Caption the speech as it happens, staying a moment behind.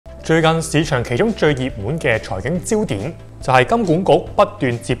最近市場其中最熱門嘅財經焦點就係金管局不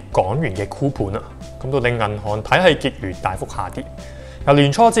斷接港元嘅沽盤啊，咁到令銀行體系結餘大幅下跌。由年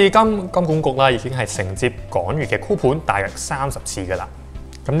初至今，金管局已經係承接港元嘅沽盤大約30次㗎啦。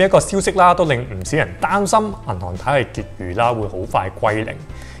咁呢一個消息都令唔少人擔心銀行體系結餘會好快歸零，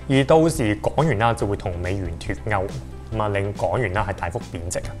而到時港元就會同美元脫鈎，令港元係大幅貶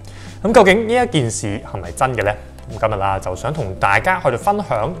值。咁究竟呢一件事係咪真嘅呢？咁今日就想同大家去分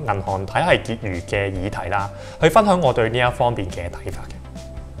享銀行體系結餘嘅議題啦，去分享我對呢一方面嘅睇法嘅。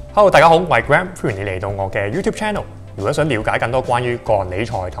Hello， 大家好，我係 Graham， 歡迎你嚟到我嘅 YouTube Channel。如果想了解更多關於個人理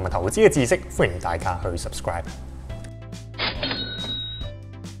財同埋投資嘅知識，歡迎大家去 subscribe。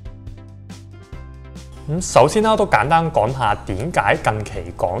首先都簡單講下點解近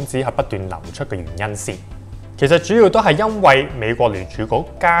期港紙係不斷流出嘅原因先。其實主要都係因為美國聯儲局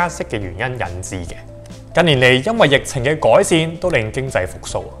加息嘅原因引致嘅。近年嚟因為疫情嘅改善，都令經濟復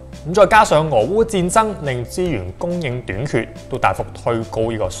甦。再加上俄烏戰爭令資源供應短缺，都大幅推高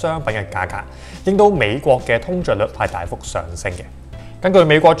呢個商品嘅價格，令到美國嘅通脹率係大幅上升嘅。根據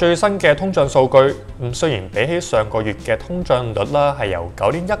美國最新嘅通脹數據，雖然比起上個月嘅通脹率係由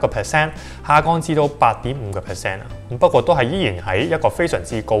9.1% 下降至到8.5%，不過都係依然喺一個非常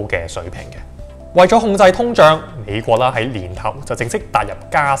之高嘅水平嘅。為咗控制通脹，美國喺年頭就正式踏入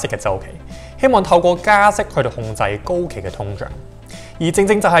加息嘅週期，希望透過加息去到控制高企嘅通脹。而正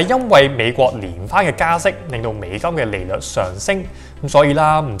正就係因為美國連番嘅加息，令到美金嘅利率上升，所以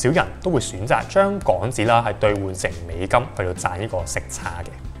唔少人都會選擇將港紙係兌換成美金去到賺呢個息差嘅。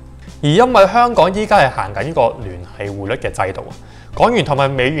而因為香港依家係行緊呢個聯繫匯率嘅制度，港元同埋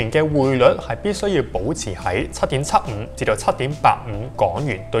美元嘅匯率係必須要保持喺7.75至到7.85港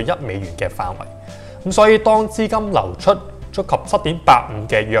元對1美元嘅範圍。所以當資金流出觸及7.85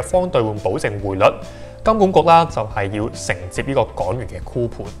嘅弱方兌換保證匯率，金管局就係要承接呢個港元嘅沽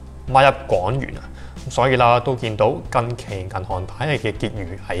盤，買入港元啊，所以都見到近期銀行體系嘅結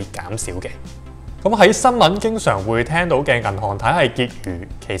餘係減少嘅。咁喺新聞經常會聽到嘅銀行體系結餘，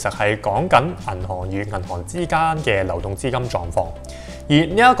其實係講緊銀行與銀行之間嘅流動資金狀況，而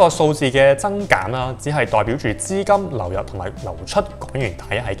呢一個數字嘅增減只係代表住資金流入同埋流出港元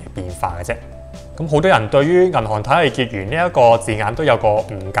體系嘅變化嘅啫。咁好多人對於銀行體系結餘呢一個字眼都有個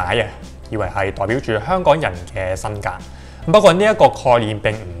誤解，以為係代表住香港人嘅身價。不過呢一個概念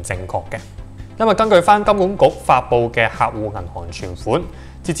並唔正確嘅，因為根據翻金管局發布嘅客戶銀行存款，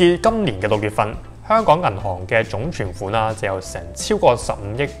截至今年嘅6月份，香港銀行嘅總存款就有成超過15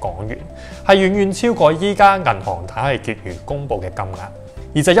億港元，係遠遠超過依家銀行體系結餘公佈嘅金額。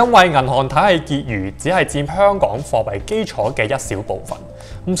而就因為銀行體系結餘只係佔香港貨幣基礎嘅一小部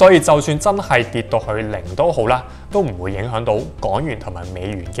分，所以就算真係跌到去零都好啦，都唔會影響到港元同埋美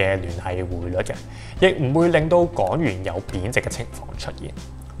元嘅聯繫匯率嘅，亦唔會令到港元有貶值嘅情況出現。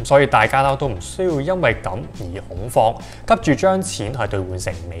所以大家都唔需要因為咁而恐慌，急住將錢係兌換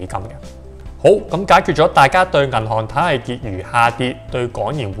成美金嘅。好，咁解決咗大家對銀行體系結餘下跌對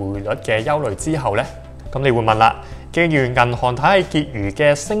港元匯率嘅憂慮之後呢，咁你會問啦，既然銀行體系結餘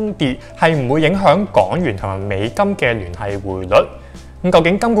嘅升跌係唔會影響港元同埋美金嘅聯繫匯率，咁究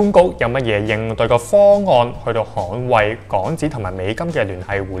竟金管局有乜嘢應對嘅方案去到捍衛港紙同埋美金嘅聯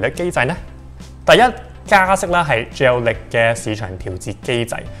繫匯率機制呢？第一，加息係最有力嘅市場調節機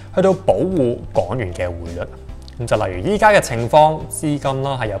制，去到保護港元嘅匯率。咁就例如依家嘅情況，資金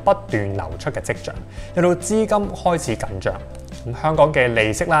係有不斷流出嘅跡象，有到資金開始緊張。咁香港嘅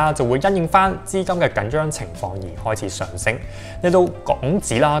利息就會因應翻資金嘅緊張情況而開始上升，令到港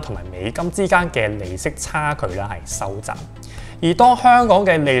紙同埋美金之間嘅利息差距係收窄。而當香港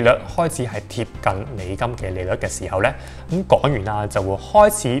嘅利率開始係貼近美金嘅利率嘅時候呢，咁港元就會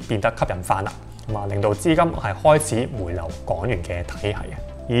開始變得吸引翻啦，令到資金係開始回流港元嘅體系。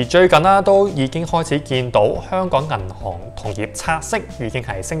而最近都已經開始見到香港銀行同業拆息已經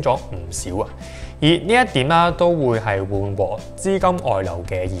係升咗唔少啊，而呢一點都會係緩和資金外流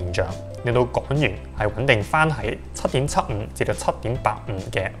嘅現象，令到港元係穩定翻喺7.75至到7.85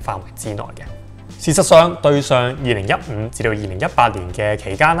嘅範圍之內嘅。事實上，對上2015至到2018年嘅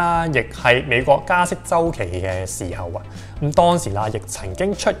期間亦係美國加息週期嘅時候啊，咁當時亦曾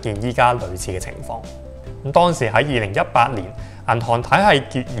經出現依家類似嘅情況。咁當時喺2018年，銀行體系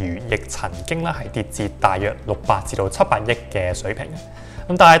結餘亦曾經係跌至大約600至到700億嘅水平。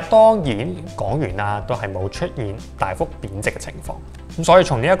咁但係當然港元都係冇出現大幅貶值嘅情況。咁所以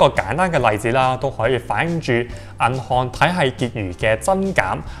從呢一個簡單嘅例子都可以反映住銀行體系結餘嘅增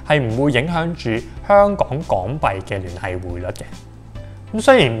減係唔會影響住香港港幣嘅聯繫匯率嘅。咁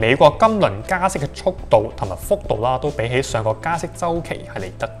雖然美國今輪加息嘅速度同埋幅度都比起上個加息週期係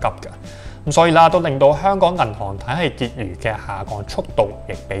嚟得急㗎。咁所以啦，都令到香港銀行體系結餘嘅下降速度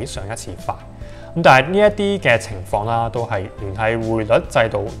亦比上一次快。咁但係呢一啲嘅情況啦，都係聯繫匯率制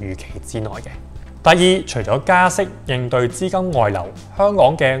度預期之內嘅。第二，除咗加息應對資金外流，香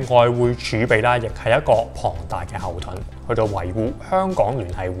港嘅外匯儲備啦，亦係一個龐大嘅後盾，去到維護香港聯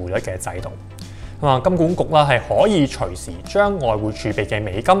繫匯率嘅制度。金管局啦係可以隨時將外匯儲備嘅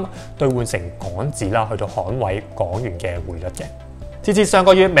美金兌換成港紙啦，去到捍衛港元嘅匯率嘅。截至上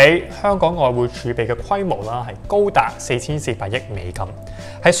個月尾，香港外匯儲備嘅規模啦係高達4400億美金，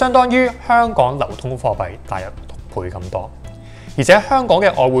係相當於香港流通貨幣大約6倍咁多。而且香港嘅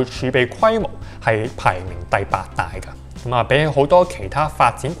外匯儲備規模係排名第8大㗎，比起好多其他發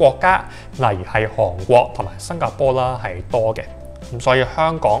展國家，例如係韓國同埋新加坡啦係多嘅。所以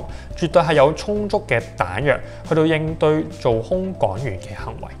香港絕對係有充足嘅彈藥去到應對做空港元嘅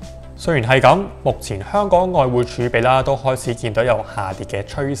行為。雖然係咁，目前香港外匯儲備啦都開始見到有下跌嘅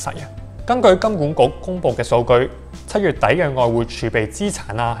趨勢啊。根據金管局公布嘅數據，7月底嘅外匯儲備資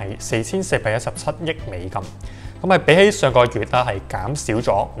產啦係4417億美金，咁比起上個月啦係減少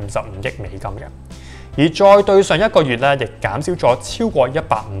咗55億美金嘅，而再對上一個月咧亦減少咗超過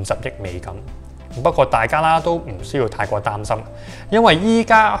150億美金。不過大家啦都唔需要太過擔心，因為依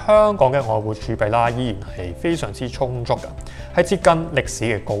家香港嘅外匯儲備啦依然係非常之充足嘅，係接近歷史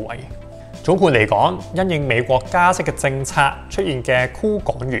嘅高位。總括嚟講，因應美國加息嘅政策出現嘅沽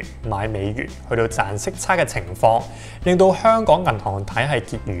港元買美元去到賺息差嘅情況，令到香港銀行體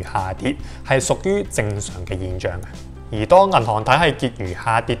系結餘下跌，係屬於正常嘅現象。而當銀行體系結餘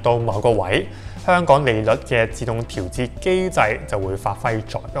下跌到某個位，香港利率嘅自動調節機制就會發揮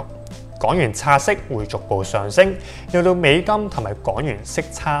作用。港元拆息會逐步上升，令到美金同埋港元息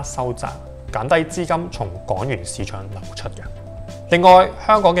差收窄，減低資金從港元市場流出嘅。另外，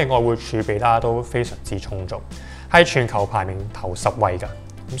香港嘅外匯儲備啦都非常之充足，係全球排名頭10位嘅。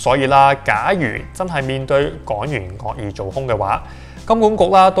所以啦，假如真係面對港元惡意做空嘅話，金管局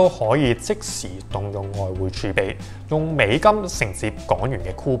啦都可以即時動用外匯儲備，用美金承接港元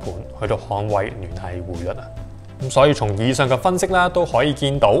嘅沽盤，去到捍衛聯繫匯率啊。所以從以上嘅分析啦，都可以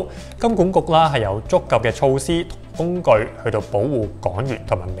見到金管局啦係有足夠嘅措施同工具去到保護港元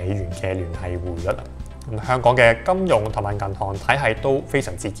同埋美元嘅聯繫匯率。香港嘅金融同埋銀行體系都非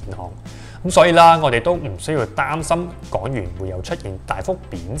常之健康。所以啦，我哋都唔需要擔心港元會有出現大幅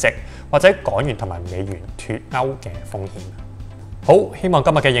貶值或者港元同埋美元脫鈎嘅風險。好，希望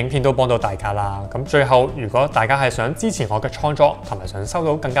今日嘅影片都幫到大家啦。咁最後，如果大家係想支持我嘅創作，同埋想收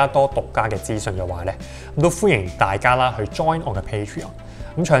到更加多獨家嘅資訊嘅話咧，咁都歡迎大家啦去 join 我嘅 Patreon。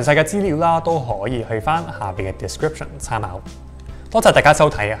咁詳細嘅資料啦都可以去翻下邊嘅 description 參考。多謝大家收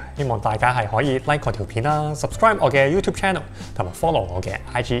睇啊！希望大家係可以 like 我條片啦 ，subscribe 我嘅 YouTube channel， 同埋 follow 我嘅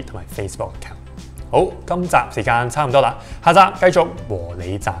IG 同埋 Facebook account。好，今集時間差唔多啦，下集繼續和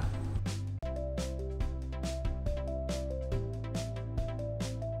你賺。